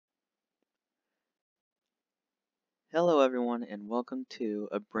Hello everyone and welcome to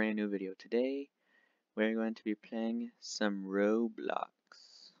a brand new video. Today we're going to be playing some Roblox.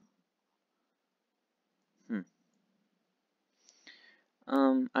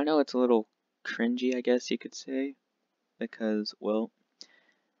 I know it's a little cringy, I guess you could say, because, well,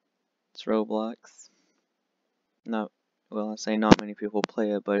 it's Roblox. I say not many people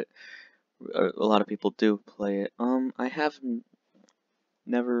play it, but a lot of people do play it. I have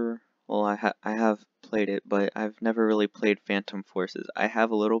never, well, I have played it, but I've never really played Phantom Forces. I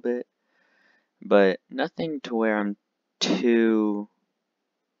have a little bit, but nothing to where I'm too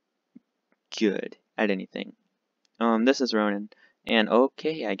good at anything. This is Ronan, and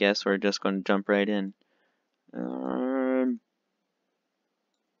okay, I guess we're just going to jump right in.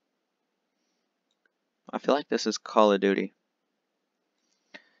 I feel like this is Call of Duty.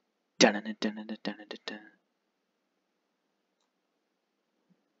 I'm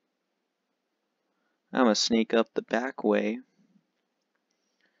gonna sneak up the back way,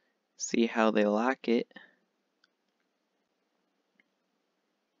 see how they like it.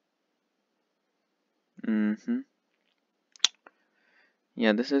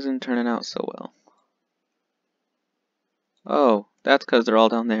 Yeah, this isn't turning out so well. Oh, that's because they're all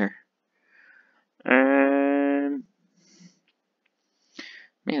down there.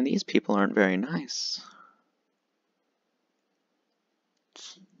 Man, these people aren't very nice.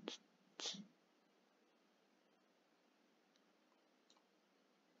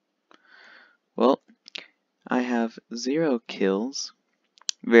 Well, I have 0 kills.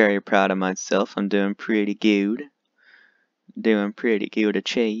 Very proud of myself. I'm doing pretty good. Doing pretty good at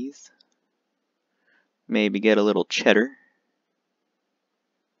cheese. Maybe get a little cheddar.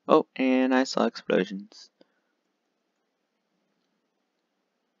 Oh, and I saw explosions.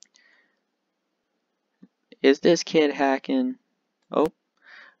 Is this kid hacking? Oh,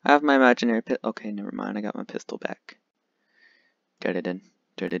 I have my imaginary pistol. Okay, never mind. I got my pistol back. Where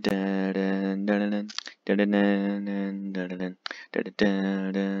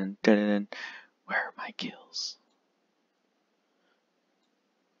are my kills?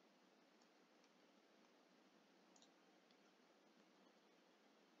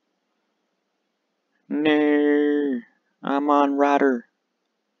 No, I'm on Rider.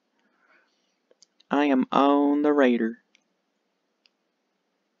 I am on the Raider.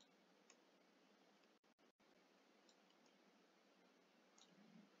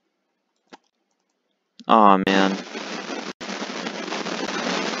 Aw, man.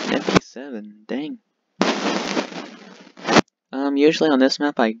 MP7, dang. Usually on this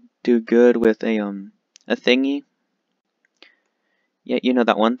map I do good with a thingy. Yeah, you know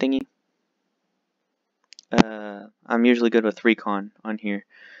that one thingy? I'm usually good with recon on here,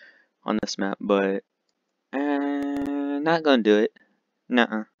 on this map, but not gonna do it.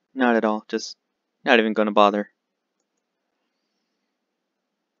 Nuh-uh, not at all. Just not even gonna bother.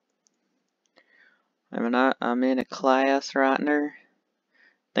 I'm in a class right now.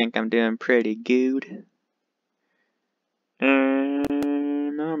 Think I'm doing pretty good.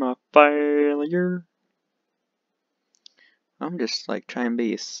 And I'm a failure. I'm just like trying to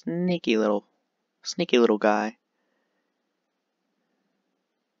be a sneaky little guy.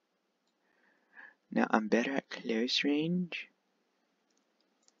 Now I'm better at close range.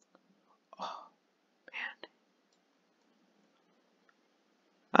 Oh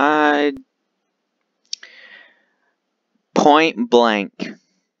man. Point blank.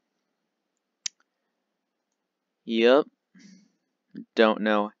 Yup. Don't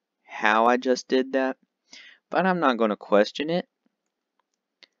know how I just did that, but I'm not gonna question it.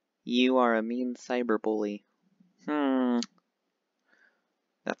 You are a mean cyberbully.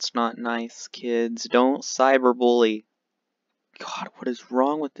 That's not nice, kids. Don't cyberbully. God, what is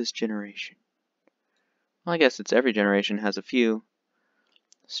wrong with this generation? Well, I guess it's every generation has a few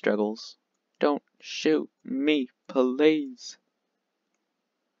struggles. Don't shoot me, please.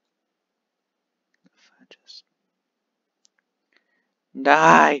 If I just...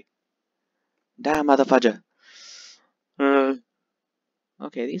 Die! Die, motherfudger.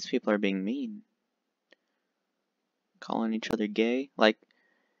 Okay, these people are being mean. Calling each other gay. Like,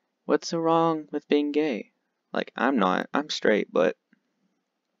 what's so wrong with being gay? Like, I'm not. I'm straight, but...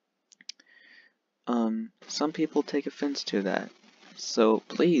 some people take offense to that. So,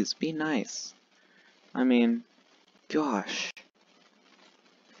 please, be nice. I mean, gosh.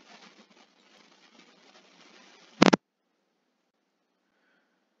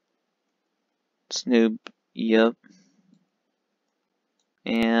 Snoop, yep.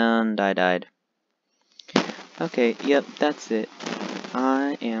 And I died. Okay, yep, that's it.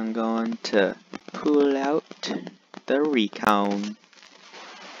 I am going to pull out the recon.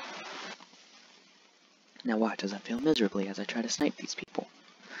 Now watch as I fail miserably as I try to snipe these people.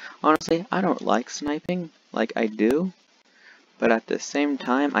 Honestly, I don't like sniping like I do, but at the same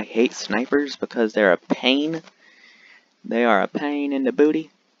time, I hate snipers because they're a pain. They are a pain in the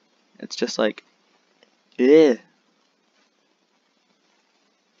booty. It's just like, ugh.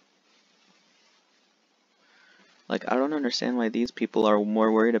 Like, I don't understand why these people are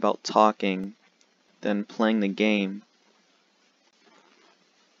more worried about talking than playing the game.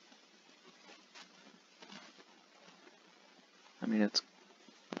 I mean, it's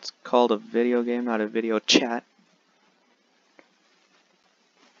called a video game, not a video chat.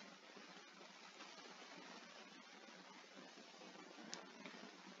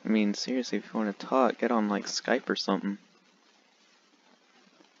 I mean, seriously, if you want to talk, get on, like, Skype or something.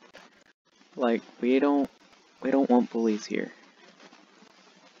 Like, we don't want bullies here.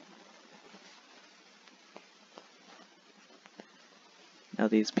 Now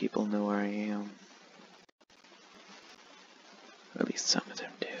these people know where I am. Or at least some of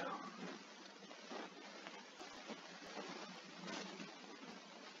them do.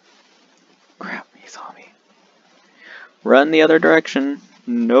 Crap, he saw me. Run the other direction.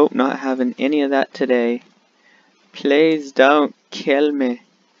 Nope, not having any of that today. Please don't kill me.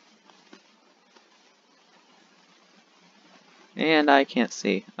 And I can't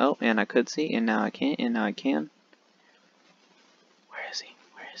see. Oh, and I could see, and now I can't, and now I can. Where is he?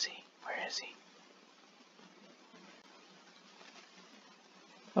 Where is he? Where is he?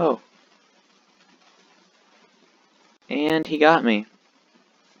 Oh. And he got me.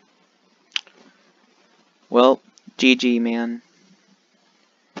 Well, GG, man.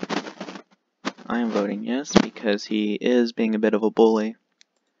 I am voting yes because he is being a bit of a bully.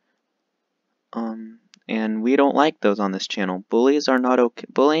 And we don't like those on this channel. Bullies are not okay.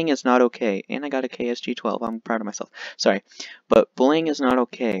 Bullying is not okay. And I got a KSG-12. I'm proud of myself. Sorry. But bullying is not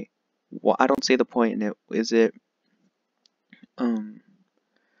okay. Well, I don't see the point in it. Is it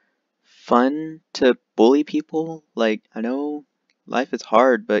fun to bully people? Like, I know life is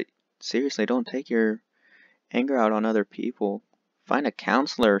hard, but seriously, don't take your anger out on other people. Find a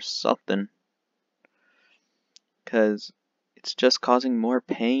counselor or something. Because it's just causing more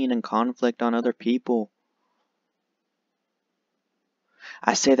pain and conflict on other people.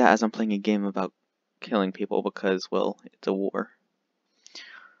 I say that as I'm playing a game about killing people because, well, it's a war.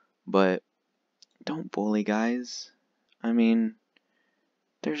 But don't bully, guys. I mean,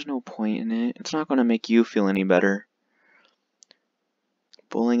 there's no point in it. It's not going to make you feel any better.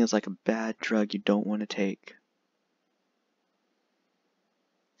 Bullying is like a bad drug you don't want to take.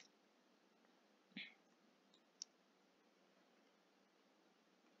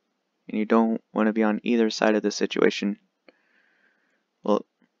 And you don't want to be on either side of the situation. Well,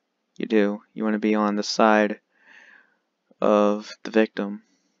 you do. You want to be on the side of the victim.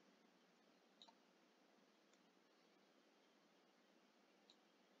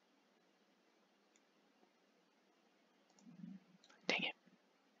 Dang it.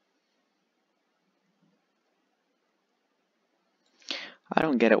 I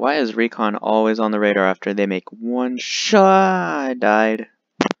don't get it. Why is Recon always on the radar after they make one shot? I died.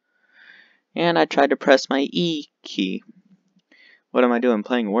 And I tried to press my E key. What am I doing?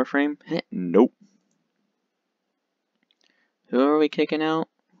 Playing Warframe? Nope. Who are we kicking out?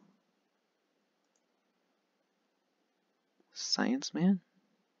 Science Man?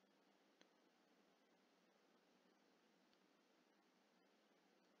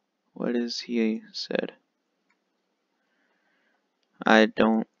 What is he said? I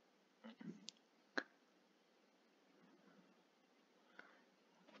don't...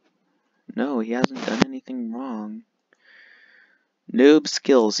 No, he hasn't done anything wrong. Noob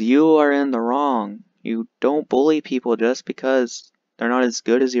skills, you are in the wrong. You don't bully people just because they're not as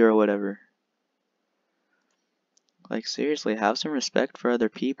good as you or whatever. Like, seriously, have some respect for other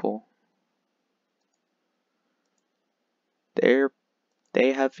people.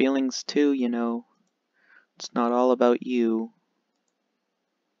 They have feelings too, you know. It's not all about you.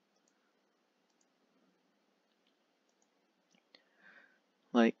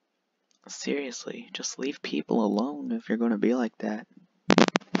 Like, seriously, just leave people alone if you're gonna be like that.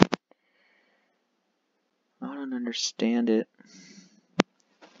 I don't understand it.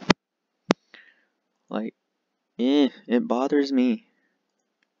 Like, it bothers me.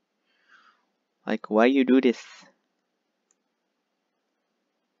 Like, why you do this?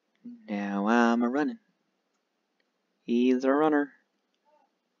 Now I'm a running. He's a runner.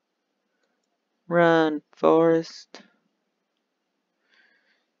 Run, Forrest.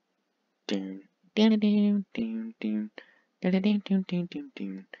 Doom, doom, doom, doom, doom, doom, doom, doom, doom,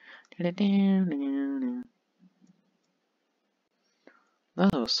 doom, doom.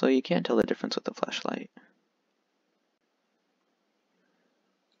 Oh, so you can't tell the difference with the flashlight.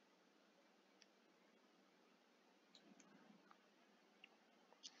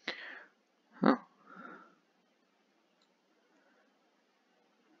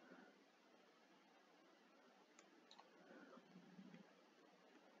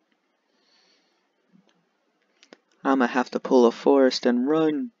 I'ma have to pull a Forrest and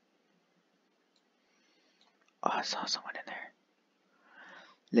run. Oh, I saw someone in there.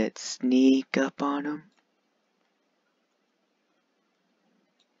 Let's sneak up on them.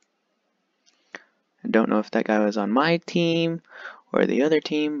 I don't know if that guy was on my team or the other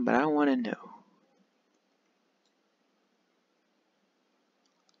team, but I want to know.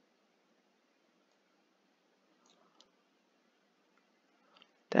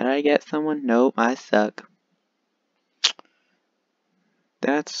 Did I get someone? Nope, I suck.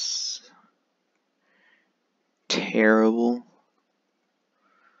 That's terrible.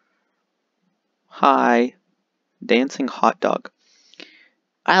 Hi. Dancing hot dog.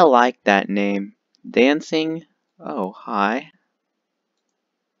 I like that name. Dancing. Oh, hi.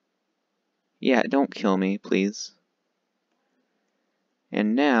 Yeah, don't kill me, please.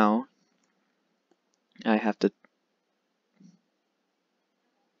 And now I have to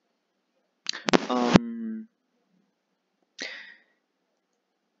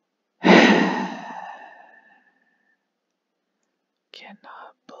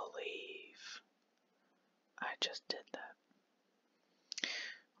cannot believe I just did that.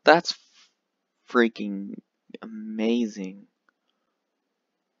 That's freaking amazing.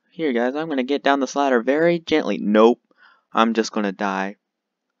 Here, guys, I'm gonna get down the ladder very gently. Nope, I'm just gonna die.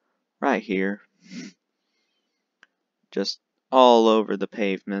 Right here. Just all over the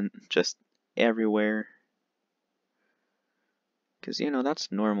pavement. Just everywhere. Because, you know,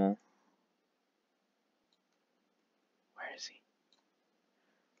 that's normal. Where is he?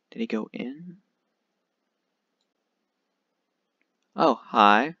 Did he go in? Oh,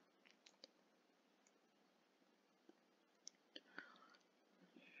 hi.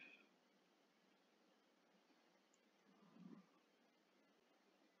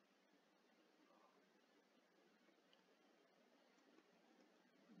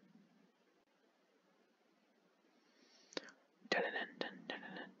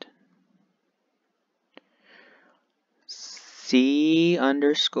 C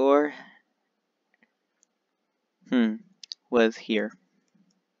underscore was here.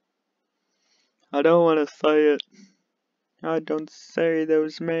 I don't want to say it. I don't say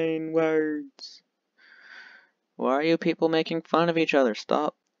those main words. Why are you people making fun of each other?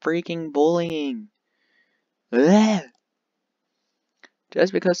 Stop freaking bullying. Ugh.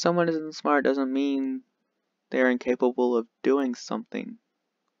 Just because someone isn't smart doesn't mean they're incapable of doing something.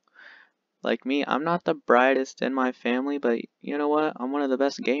 Like me, I'm not the brightest in my family, but you know what? I'm one of the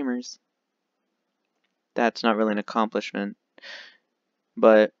best gamers. That's not really an accomplishment,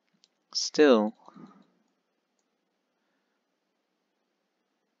 but still.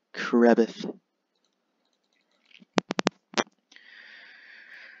 Krebith.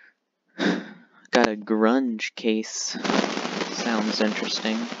 Got a grunge case. Sounds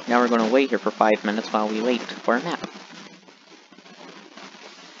interesting. Now we're gonna wait here for 5 minutes while we wait for a nap.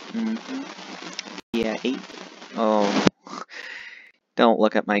 Yeah, 8. Oh. Don't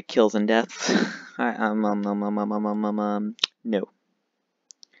look at my kills and deaths. No.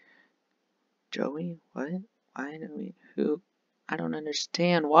 Joey? What? Why do we? Who? I don't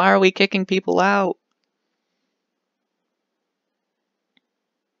understand. Why are we kicking people out?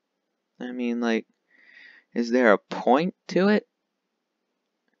 I mean, like, is there a point to it?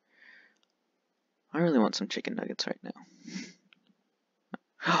 I really want some chicken nuggets right now.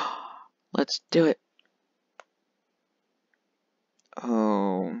 Let's do it.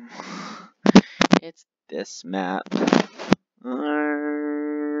 Oh. It's this map.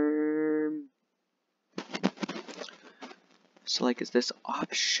 So, like, is this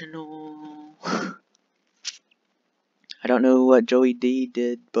optional? I don't know what Joey D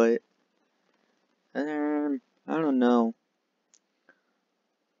did, but I don't know.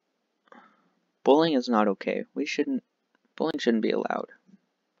 Bullying is not okay. Bullying shouldn't be allowed.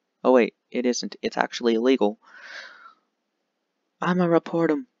 Oh wait, it isn't. It's actually illegal. I'ma report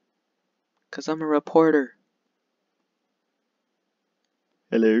him. 'Cause I'm a reporter.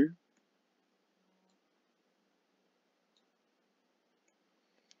 Hello?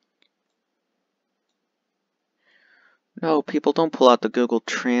 No, people, don't pull out the Google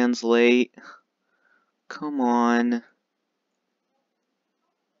Translate. Come on.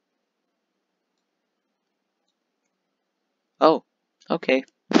 Oh, okay.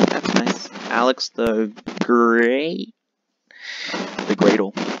 That's nice. Alex the Great. The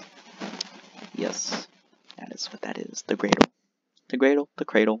Gradle. Yes, that is what that is. The Gradle. The Gradle, the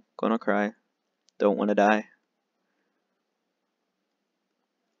Cradle. Gonna cry. Don't wanna die.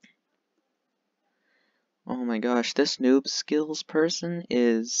 Oh my gosh, this noob skills person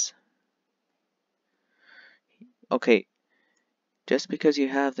is... Okay, just because you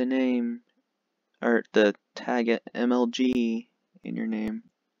have the name, or the tag it MLG in your name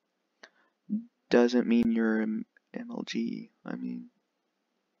doesn't mean you're MLG. I mean,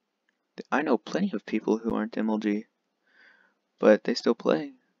 I know plenty of people who aren't MLG, but they still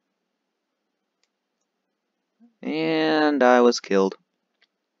play. And I was killed.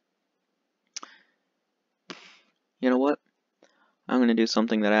 You know what? I'm gonna do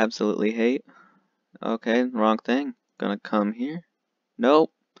something that I absolutely hate. Okay, wrong thing. Gonna come here.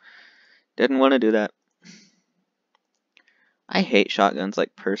 Nope. Didn't want to do that. I hate shotguns,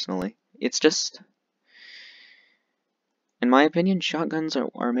 like, personally. It's just, in my opinion, shotguns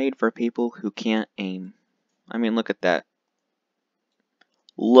are made for people who can't aim. I mean, look at that.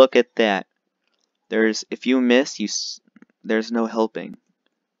 Look at that. If you miss, there's no helping.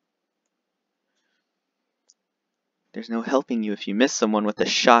 There's no helping you if you miss someone with a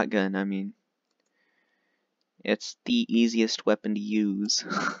shotgun. I mean, it's the easiest weapon to use.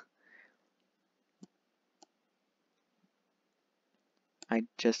 I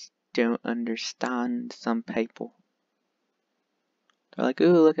just don't understand some people. They're like,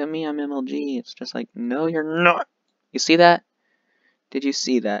 ooh, look at me, I'm MLG. It's just like, no, you're not. You see that? Did you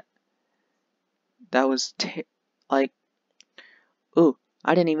see that? That was, like, ooh,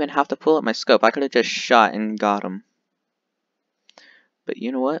 I didn't even have to pull up my scope. I could have just shot and got him. But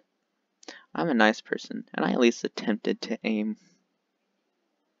you know what? I'm a nice person, and I at least attempted to aim.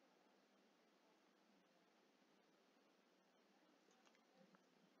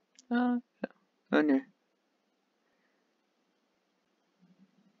 Oh no.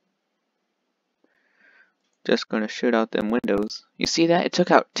 Just gonna shoot out them windows. You see that? It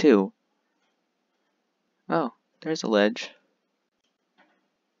took out 2. Oh, there's a ledge.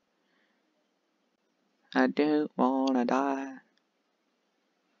 I don't wanna die.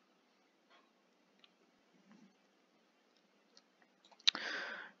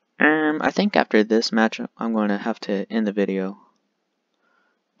 I think after this match, I'm going to have to end the video.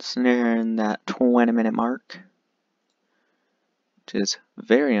 It's nearing that 20-minute mark, which is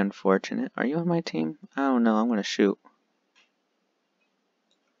very unfortunate. Are you on my team? I don't know. I'm going to shoot.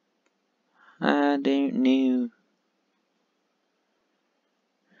 I don't know.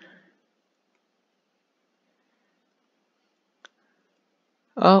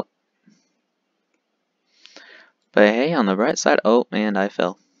 Oh. But hey, on the bright side, oh, and I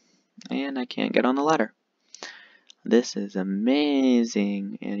fell. And I can't get on the ladder. This is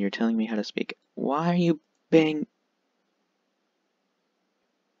amazing. And you're telling me how to speak. Why are you being...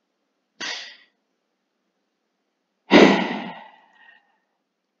 It's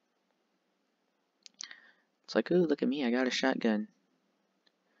like, ooh, look at me, I got a shotgun.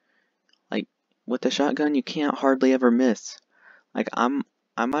 Like, with the shotgun, you can't hardly ever miss. Like, I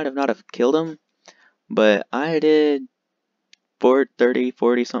might have not have killed him, but I did 30,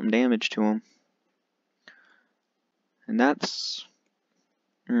 40 something damage to him. And that's...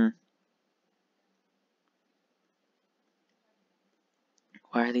 Why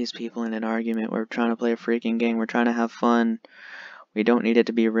are these people in an argument? We're trying to play a freaking game. We're trying to have fun. We don't need it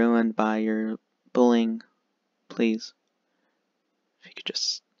to be ruined by your bullying. Please. If you could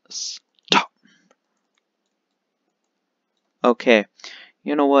just stop. Okay.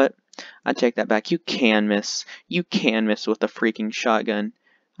 You know what? I take that back. You can miss. You can miss with a freaking shotgun.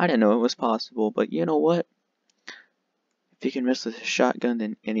 I didn't know it was possible, but you know what? If you can miss with a shotgun,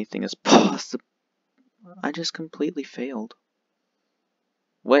 then anything is possible. I just completely failed.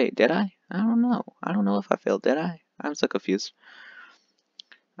 Wait, did I? I don't know. I don't know if I failed. Did I? I'm so confused.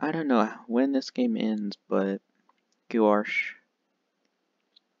 I don't know when this game ends, but gosh.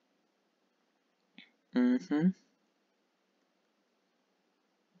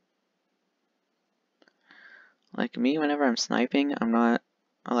 Like me, whenever I'm sniping, I'm not,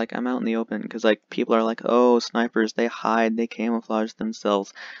 like, I'm out in the open, because, like, people are like, oh, snipers, they hide, they camouflage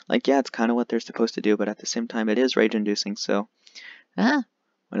themselves. Like, yeah, it's kind of what they're supposed to do, but at the same time, it is rage-inducing, so,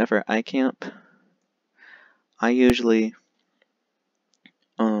 whenever I camp, I usually,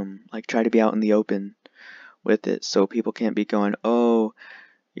 like, try to be out in the open with it, so people can't be going, oh,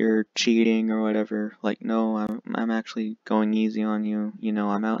 you're cheating or whatever. Like, no, I'm actually going easy on you. You know,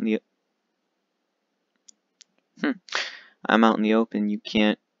 I'm out in the I'm out in the open. You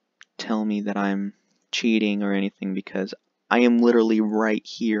can't tell me that I'm cheating or anything because I am literally right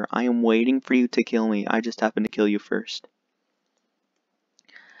here. I am waiting for you to kill me. I just happened to kill you first.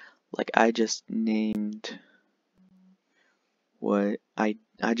 Like, I just named what I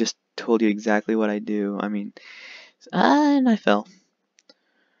just told you exactly what I do. I mean, and I fell.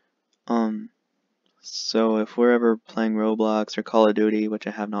 So if we're ever playing Roblox or Call of Duty, which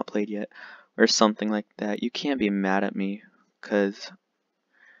I have not played yet, or something like that, you can't be mad at me, because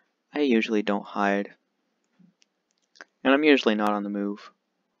I usually don't hide. And I'm usually not on the move,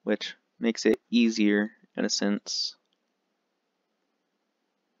 which makes it easier in a sense.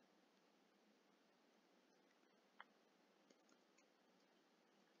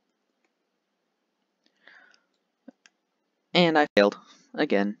 And I failed.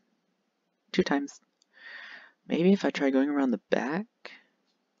 Again. 2 times. Maybe if I try going around the back?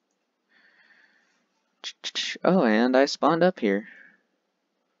 Oh, and I spawned up here.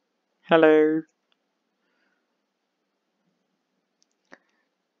 Hello.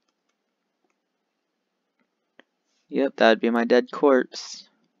 Yep, that'd be my dead corpse.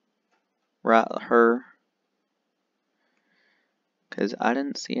 Right, her. Because I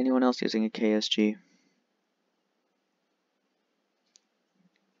didn't see anyone else using a KSG.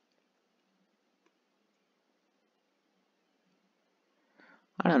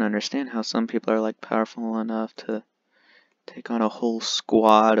 I don't understand how some people are like powerful enough to take on a whole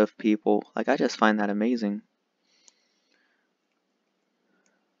squad of people. Like, I just find that amazing.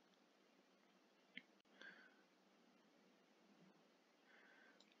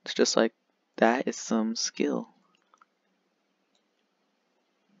 It's just like, that is some skill.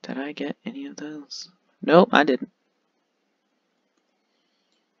 Did I get any of those? Nope, I didn't.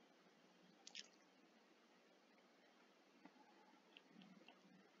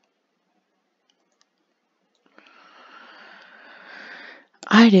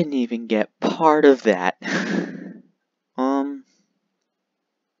 I didn't even get part of that.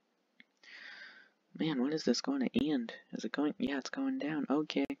 Man, when is this going to end? Is it going? Yeah, it's going down.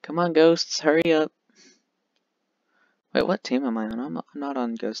 Okay, come on, ghosts, hurry up. Wait, what team am I on? I'm not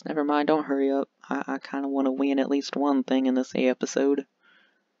on Ghost. Never mind, don't hurry up. I kind of want to win at least one thing in this episode.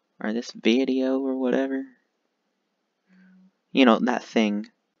 Or this video or whatever. You know, that thing.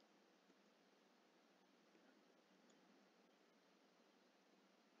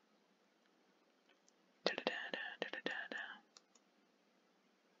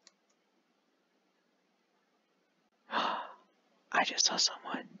 I just saw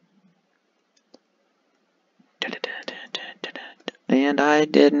someone. And I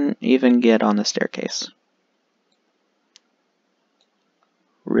didn't even get on the staircase.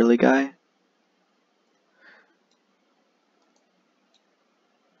 Really, guy?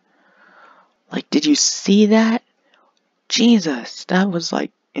 Like, did you see that? Jesus, that was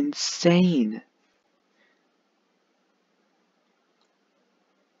like insane.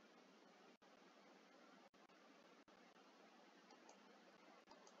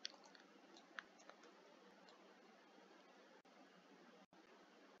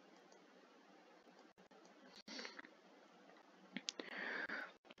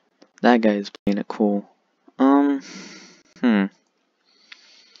 That guy is playing it cool.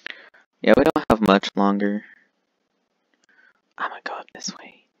 Yeah, we don't have much longer. I'm gonna go up this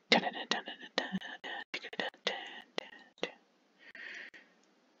way.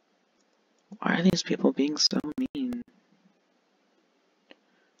 Why are these people being so mean?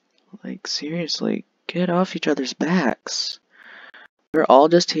 Like, seriously, get off each other's backs. We're all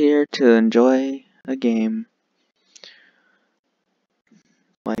just here to enjoy a game.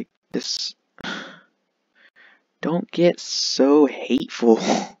 Like, this... Don't get so hateful.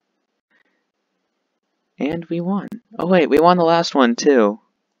 And we won. Oh wait, we won the last one too.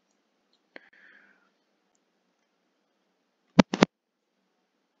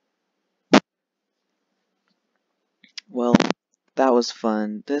 Well, that was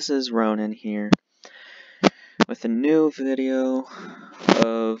fun. This is Ronan here with a new video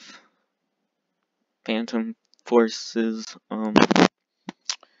of Phantom Forces.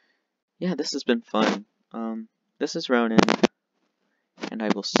 Yeah, this has been fun. This is Ronan, and I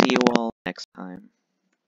will see you all next time.